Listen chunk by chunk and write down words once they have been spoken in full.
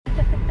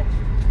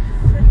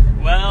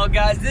Well,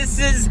 guys, this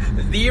is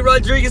the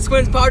Rodriguez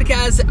Twins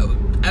podcast,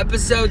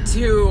 episode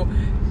 2.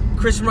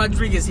 Christian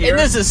Rodriguez here. And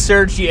this is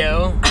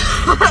Sergio.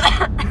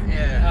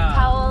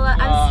 Paola,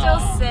 I'm still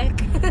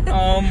sick.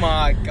 Oh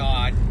my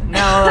god.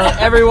 Now,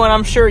 everyone,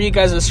 I'm sure you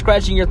guys are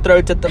scratching your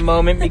throats at the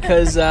moment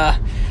because,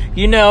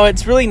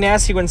 it's really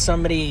nasty when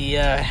somebody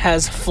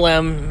has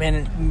phlegm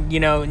and,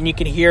 and you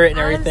can hear it and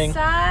everything. I'm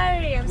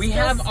sorry. We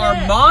have our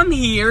mom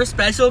here,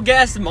 special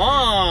guest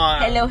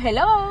mom.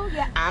 Hello.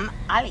 Yeah, I'm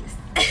Alice.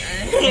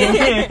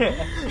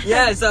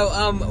 Yeah,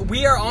 so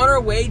we are on our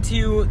way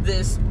to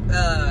this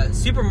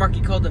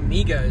supermarket called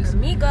Amigos.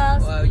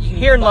 Amigos. You can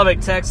Here in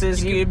Lubbock,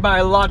 Texas, you can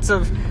buy lots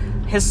of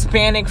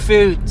Hispanic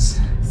foods.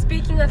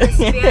 Speaking of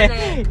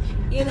Hispanic,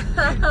 you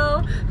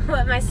know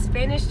what my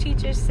Spanish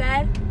teacher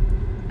said?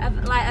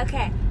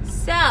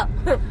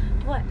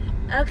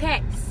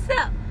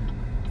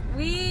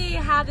 We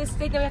have this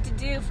thing that we have to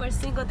do for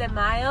Cinco de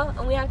Mayo,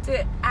 and we have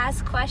to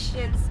ask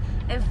questions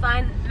and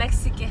find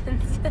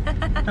Mexicans.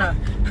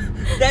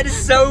 That is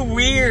so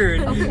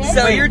weird. Okay.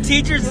 So your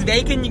teacher's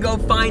vacant, you go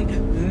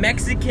find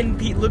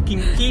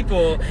Mexican-looking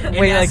people and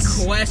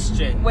ask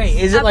questions. Wait,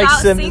 is it about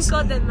like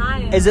Cinco de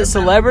Mayo? is it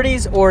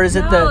celebrities or is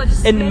it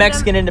just in random-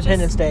 Mexican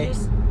Independence Day?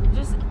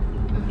 Just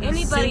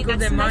anybody Cinco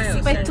that's de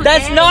Mayo. Mexican.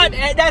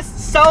 That's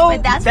so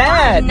But that's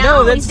bad. fine. No,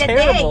 Now that's is the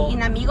terrible. day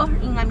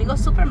in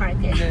Amigos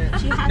supermarket.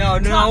 She has No,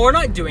 to talk we're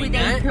not doing with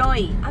that. the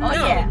employee. I'm Oh not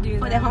yeah, gonna do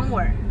for that. the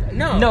homework.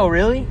 No, I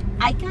really?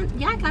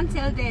 can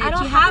tell the. I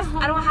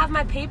don't have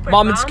my paper.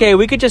 Mom, it's okay.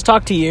 We could just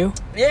talk to you.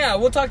 Yeah,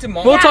 we'll talk to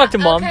mom. We'll talk to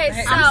mom. Okay,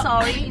 so I'm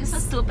sorry, you're so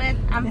stupid.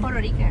 I'm Puerto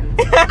Rican.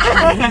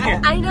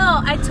 I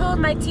know. I told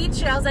my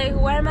teacher, I was like,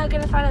 where am I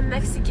going to find a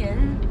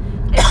Mexican?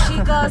 And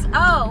she goes,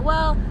 oh,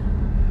 well,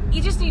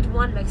 you just need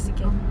one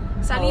Mexican.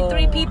 So I need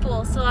 3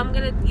 people. So I'm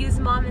going to use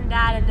mom and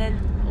dad and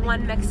then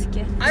one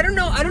Mexican. I don't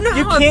know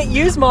You how can't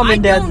use mom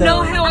and I dad don't though.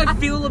 know how I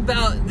feel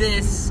about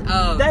this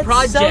That's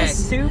project.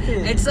 so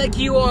stupid. It's like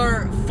you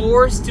are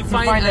forced to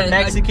find a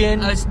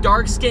Mexican, a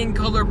dark skin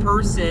color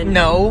person.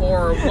 No.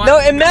 Or what? No,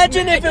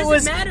 imagine if it doesn't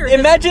was matter.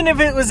 imagine if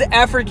it was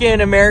African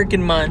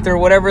American month or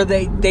whatever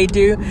they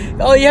do.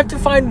 Oh, you have to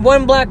find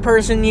one black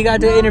person, you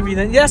got to interview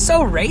them. That's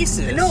so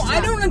racist. No,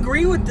 I don't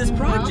agree with this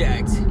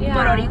project. Yeah.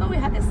 Puerto Rico, we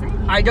have the same.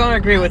 I don't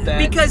agree with that.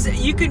 Because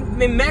you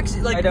can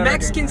I don't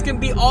Mexicans agree. can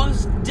be all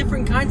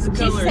different kinds of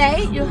She colors.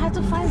 say you have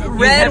to find. have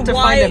Red, to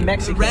white, find a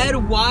Mexican. red,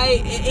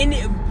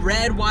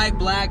 white,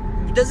 black.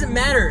 It doesn't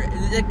matter.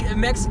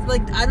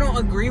 I don't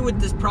agree with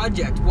this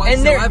project and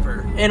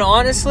whatsoever. and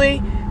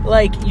honestly,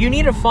 you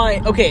need to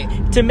find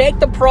to make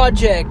the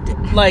project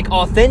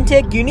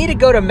authentic. You need to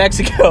go to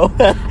Mexico.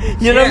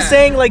 You know what I'm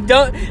saying?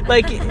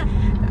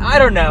 I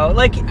don't know.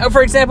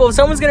 For example, if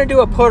someone's gonna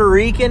do a Puerto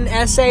Rican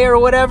essay or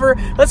whatever,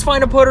 let's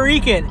find a Puerto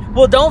Rican.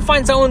 Well, don't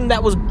find someone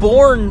that was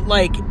born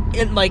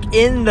in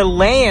the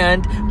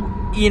land.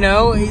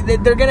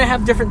 They're gonna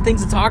have different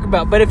things to talk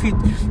about. But if you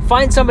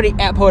find somebody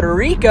at Puerto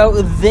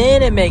Rico,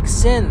 then it makes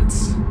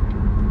sense.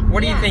 What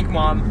do you think,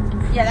 Mom?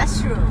 Yeah,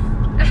 that's true.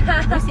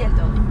 Lo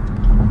siento.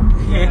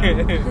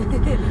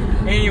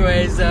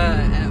 Anyways,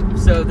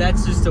 so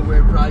that's just a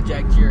weird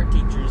project your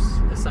teacher's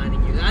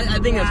assigning you. I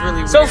think that's really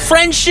weird. So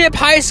friendship,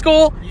 high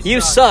school,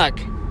 you suck.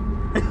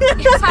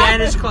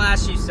 Spanish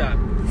class, you suck.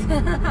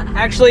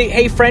 Actually,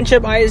 hey,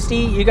 Friendship ISD,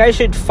 you guys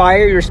should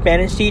fire your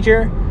Spanish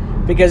teacher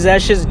because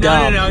that's just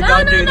dumb. No,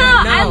 don't do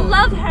that. No. I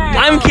love her.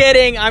 I'm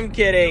kidding.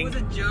 It was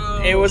a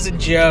joke. It was a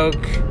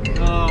joke.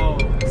 Oh,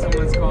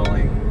 someone's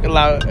calling.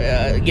 Loud,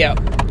 yeah.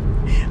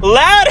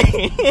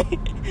 Loudy!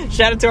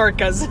 Shout out to our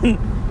cousin.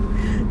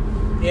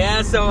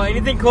 Yeah, so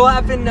anything cool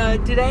happened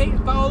today,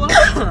 Paola?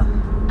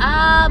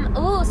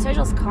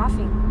 Sergio's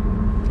coughing.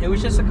 It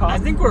was just a cough. I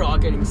think we're all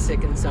getting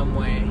sick in some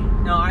way.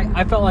 No,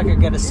 I felt like I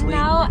got to sleep.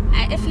 No,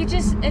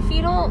 if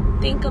you don't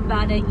think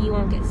about it, you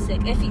won't get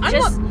sick. If you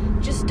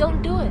just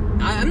don't do it.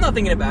 I'm not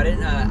thinking about it.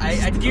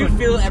 I do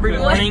feel every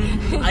morning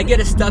I get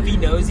a stuffy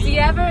nosy. Do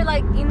you ever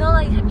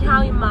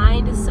how your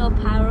mind is so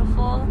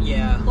powerful?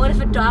 Yeah. What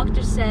if a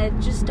doctor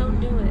said, just don't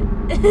do it?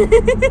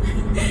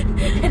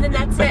 And then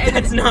that's it.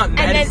 That's not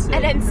medicine.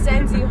 And then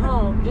sends you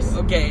home. Just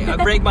Okay, I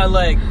break my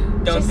leg.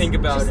 Don't think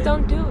about just it. Just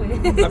don't do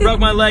it. I broke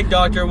my leg,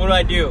 doctor. What do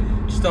I do?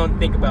 Just don't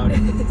think about it.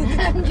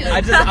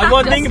 I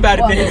won't think about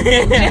it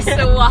then. Just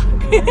to walk.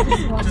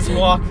 Just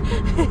walk.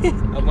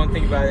 I won't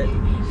think about it.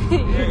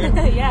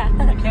 Yeah.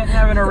 I can't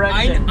have an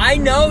erection. I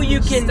know you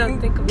can. Just don't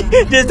think about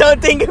it. Just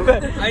don't think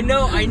about it. I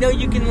know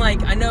you can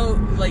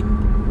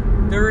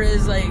there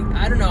is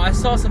I don't know, I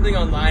saw something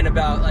online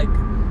about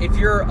if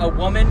you're a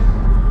woman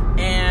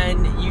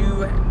and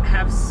you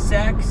have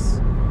sex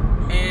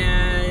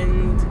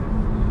and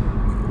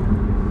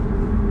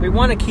We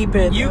want to keep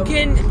it. you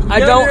can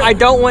I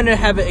don't want to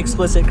have it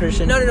explicit,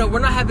 Christian. No, we're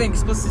not having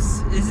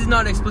explicit. This is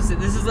not explicit.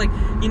 This is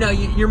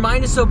your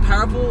mind is so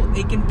powerful,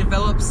 it can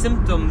develop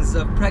symptoms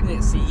of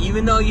pregnancy,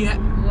 even though you have.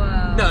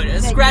 Whoa. No,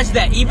 scratch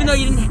that. Even though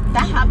you didn't.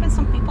 That happens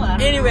to some people.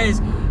 Anyways,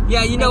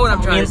 Yeah, you know what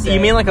I'm trying to say. You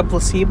mean like a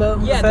placebo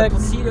yeah, effect? the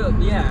placebo.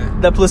 Yeah,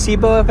 The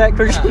placebo effect,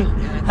 Christian?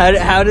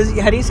 Yeah. How do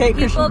you say it,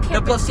 People Christian? the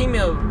can't.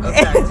 placebo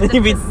effect.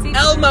 You mean-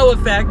 Elmo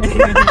effect.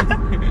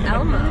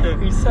 Elmo.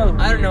 You're so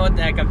I don't know what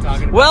the heck I'm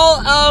talking about.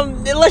 Well,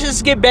 let's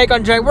just get back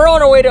on track. We're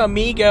on our way to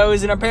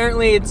Amigos, and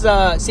apparently it's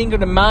Cinco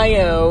de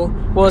Mayo.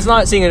 Well, it's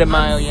not Cinco de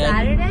Mayo yet.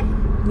 Saturday?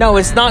 No,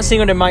 it's not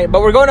Cinco de Mayo,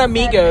 but we're going to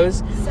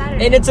Amigos,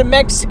 Saturday. and it's a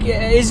Mexican.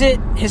 Is it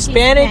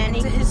Hispanic?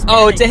 Hispanic.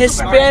 Oh, it's a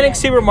Hispanic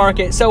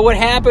supermarket. So what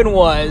happened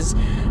was,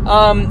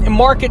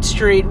 Market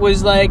Street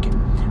was like,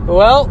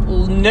 well,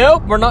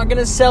 nope, we're not going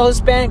to sell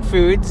Hispanic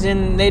foods,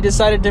 and they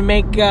decided to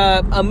make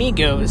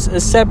Amigos, a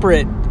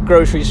separate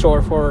grocery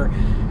store for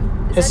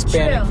Is that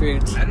Hispanic true?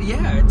 foods.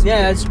 Yeah, it's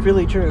Yeah, that's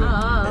really true.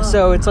 Oh.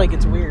 So it's like,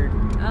 it's weird.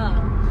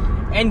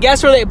 Oh. And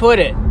guess where they put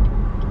it?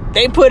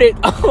 They put it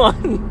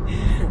on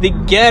the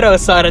ghetto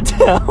side of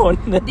town.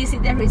 This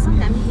is the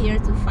reason I'm here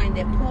to find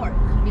the pork.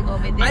 Because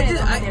over there I they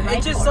don't have the just,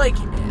 right just pork.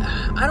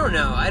 like, I don't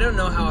know. I don't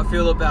know how I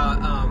feel about.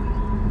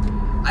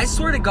 I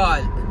swear to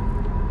God,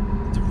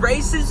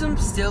 racism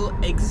still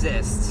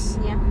exists.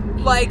 Yeah.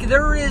 Like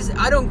there is.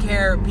 I don't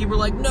care. People are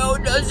like, no,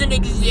 it doesn't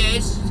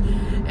exist.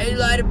 A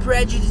lot of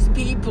prejudiced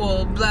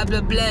people, blah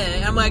blah blah.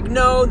 I'm like,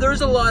 no,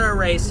 there's a lot of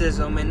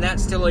racism, and that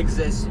still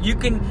exists. You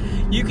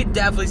could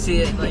definitely see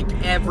it like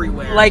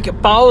everywhere. Like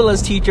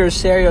Paola's teacher is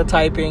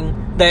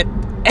stereotyping that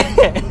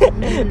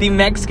the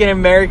Mexican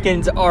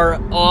Americans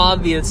are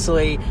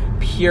obviously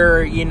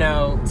pure,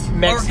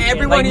 Mexican.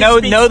 everyone like who know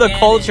speaks the Spanish.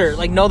 culture,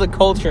 like know the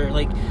culture,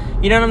 like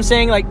you know what I'm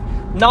saying? Like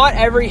not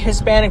every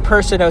Hispanic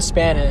person knows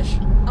Spanish.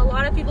 A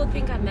lot of people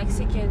think I'm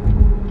Mexican.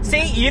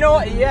 See, you know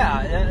what?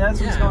 Yeah, that's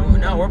what's yeah, going on.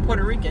 no, we're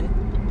Puerto Rican.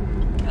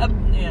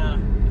 Yeah.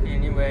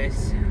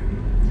 Anyways,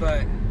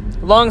 but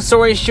Long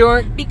story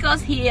short,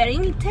 Because here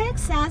in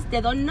Texas, they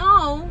don't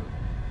know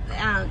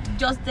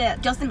just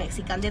the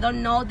Mexican. They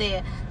don't know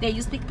that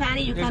you speak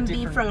Spanish. You There's can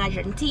be different- from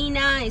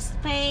Argentina,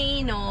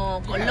 Spain,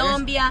 or Yeah,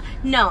 Colombia.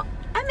 No,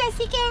 I'm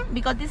Mexican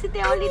because this is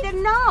the only they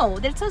know.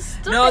 They're so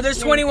stupid. no, there's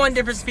here in 21 Texas.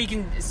 different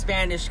speaking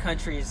Spanish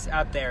countries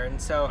out there, and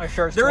so Are you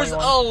sure it's there's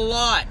 21? a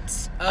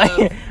lot.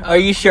 Of, are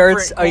you sure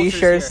it's different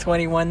cultures it's here.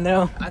 21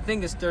 though? I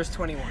think there's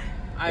 21.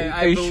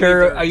 Are you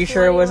sure? Are you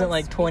sure it wasn't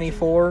like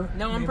 24?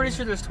 No, I'm pretty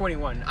sure there's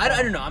 21. I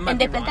don't know. I'm En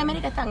not Despierta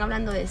América están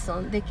hablando de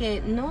eso, de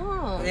que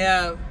no,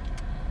 Yeah,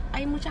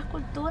 hay muchas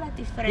culturas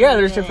diferentes. Yeah,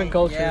 there's different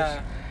cultures.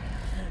 yeah.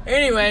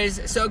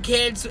 Anyways, so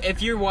kids,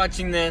 if you're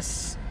watching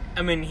this,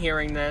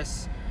 hearing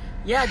this,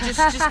 yeah,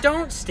 just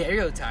don't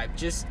stereotype.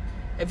 Just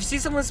if you see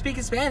someone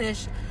speaking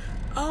Spanish,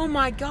 oh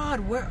my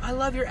God, I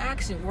love your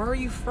accent. Where are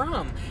you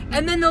from?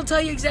 And then they'll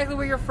tell you exactly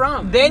where you're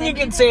from. Then you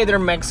can say they're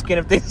Mexican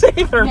if they say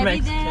they're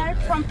Maybe they Mexican. are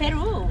from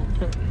Peru.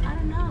 I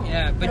don't know.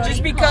 Yeah, but Puerto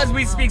just Rico, because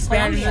we speak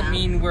Spanish Colombia, doesn't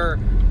mean we're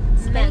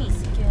Spain.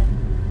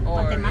 Mexican.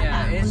 or Guatemala,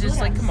 yeah. It's just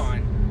like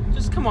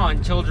Honduras. come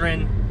on,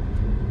 children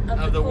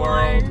of the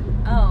corn. world.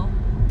 Oh.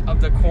 of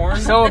the corn.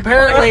 So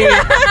apparently,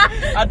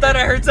 I thought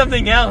I heard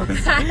something else.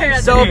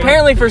 so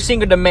apparently for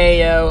Cinco de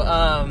Mayo,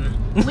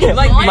 We're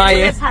Like going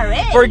Maya, to the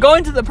parade. we're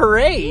going to the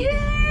parade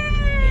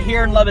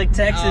here in Lubbock,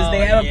 Texas. Oh,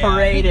 they have a yeah.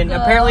 parade, and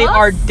Because- apparently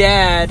our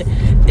dad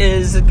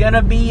is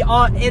gonna be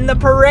in the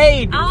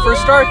parade for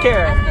Star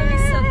Care. That's gonna be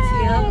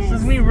so This cute.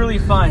 is gonna be really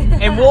fun,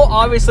 and we'll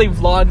obviously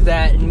vlog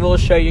that, and we'll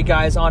show you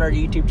guys on our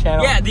YouTube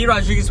channel. Yeah, the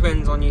Rodriguez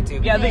twins on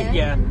YouTube. Yeah,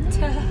 yeah.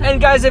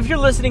 And guys, if you're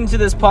listening to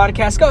this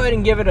podcast, go ahead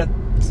and give it a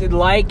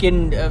like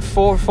and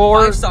 5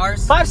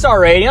 stars. 5-star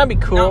rating. That'd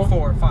be cool. Not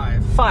 4,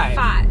 5. Five.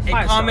 Five. A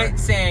Five comment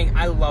saying,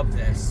 I love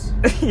this.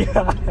 star.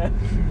 Yeah.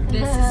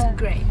 This is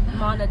great.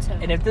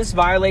 Monotone. And if this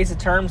violates the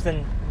terms,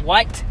 then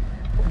what?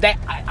 That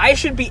I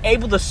should be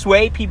able to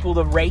sway people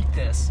to rate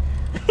this.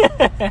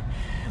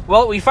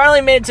 Well, we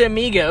finally made it to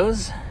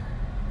Amigos,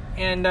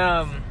 and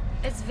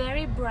It's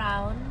very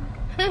brown.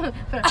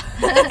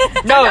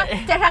 no,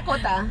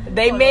 Terracotta.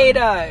 they color. made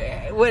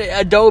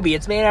Adobe.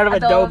 It's made out of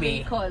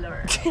Adobe.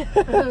 color.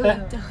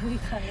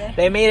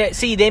 They made it.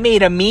 See, they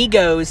made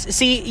Amigos.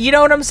 See, you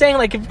know what I'm saying?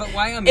 Like, if, But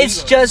why Amigos?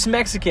 it's just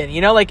Mexican.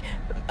 You know, like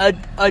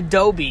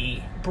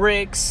Adobe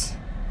bricks.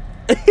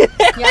 Yeah,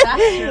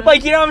 that's true.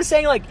 Like, you know what I'm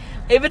saying? Like,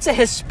 if it's a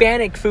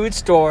Hispanic food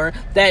store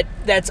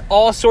that's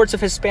all sorts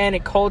of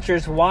Hispanic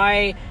cultures,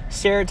 why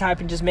stereotype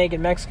and just make it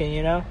Mexican?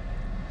 You know.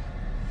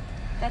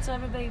 That's what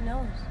everybody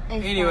knows.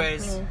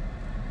 Anyways.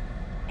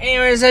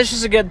 Anyways, that's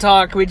just a good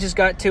talk. We just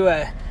got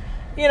to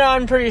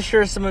I'm pretty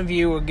sure some of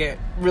you will get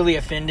really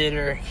offended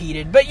or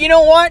heated. But you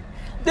know what?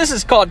 This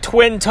is called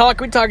Twin Talk.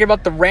 We talk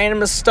about the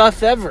randomest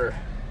stuff ever.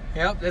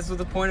 Yep, that's what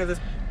the point of this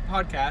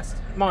podcast.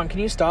 Mom, can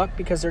you stop?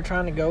 Because they're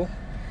trying to go.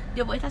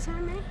 ¿Yo puedo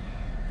estacionarme?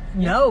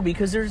 No,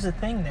 because there's a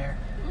thing there.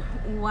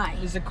 Why?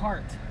 There's a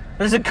cart.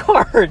 There's a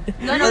card.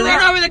 No, Run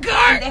over the In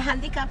cart! the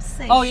handicap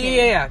section. Oh,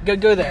 yeah.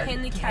 Go there.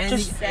 Handicap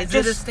Just- section. Is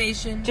it a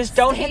station? Just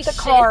don't hit the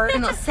Station. card.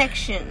 No,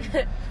 section.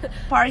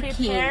 Parking.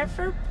 Prepare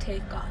for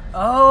takeoff.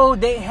 Oh,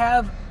 they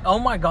have. Oh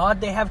my God,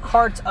 they have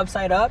carts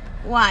upside up,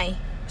 Why?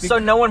 so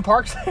no one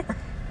parks there.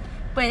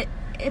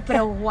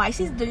 Pero why is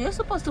you're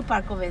supposed to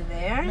park over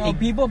there? No,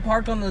 people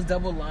park on those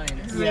double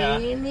lines. Yeah.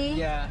 Really?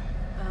 Yeah.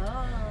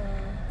 Oh.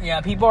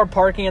 Yeah, people are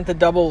parking at the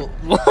double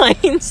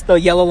lines, the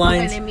yellow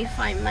lines. Let me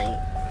find my.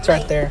 It's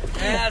right there.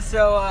 Yeah,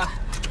 so, I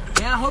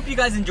hope you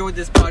guys enjoyed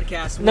this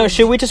podcast. No,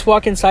 should we just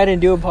walk inside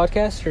and do a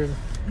podcast, or?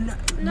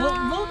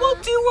 No. We'll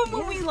do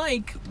what we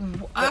like.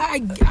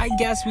 I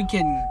guess we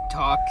can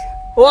talk.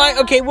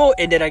 Well, we'll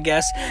end it, I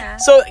guess. Yeah.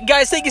 So,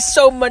 guys, thank you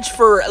so much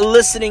for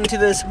listening to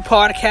this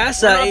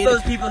podcast. I love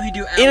those people who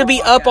do. It'll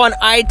be up on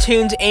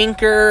iTunes,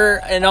 Anchor,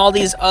 and all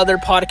these other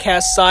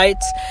podcast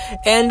sites.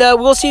 And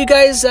we'll see you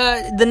guys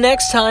the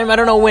next time. I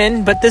don't know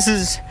when, but this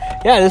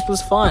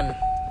was fun.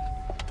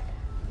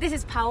 This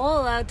is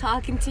Paola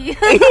talking to you.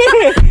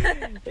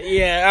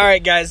 Yeah, all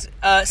right, guys.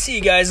 See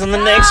you guys on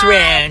the next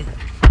round.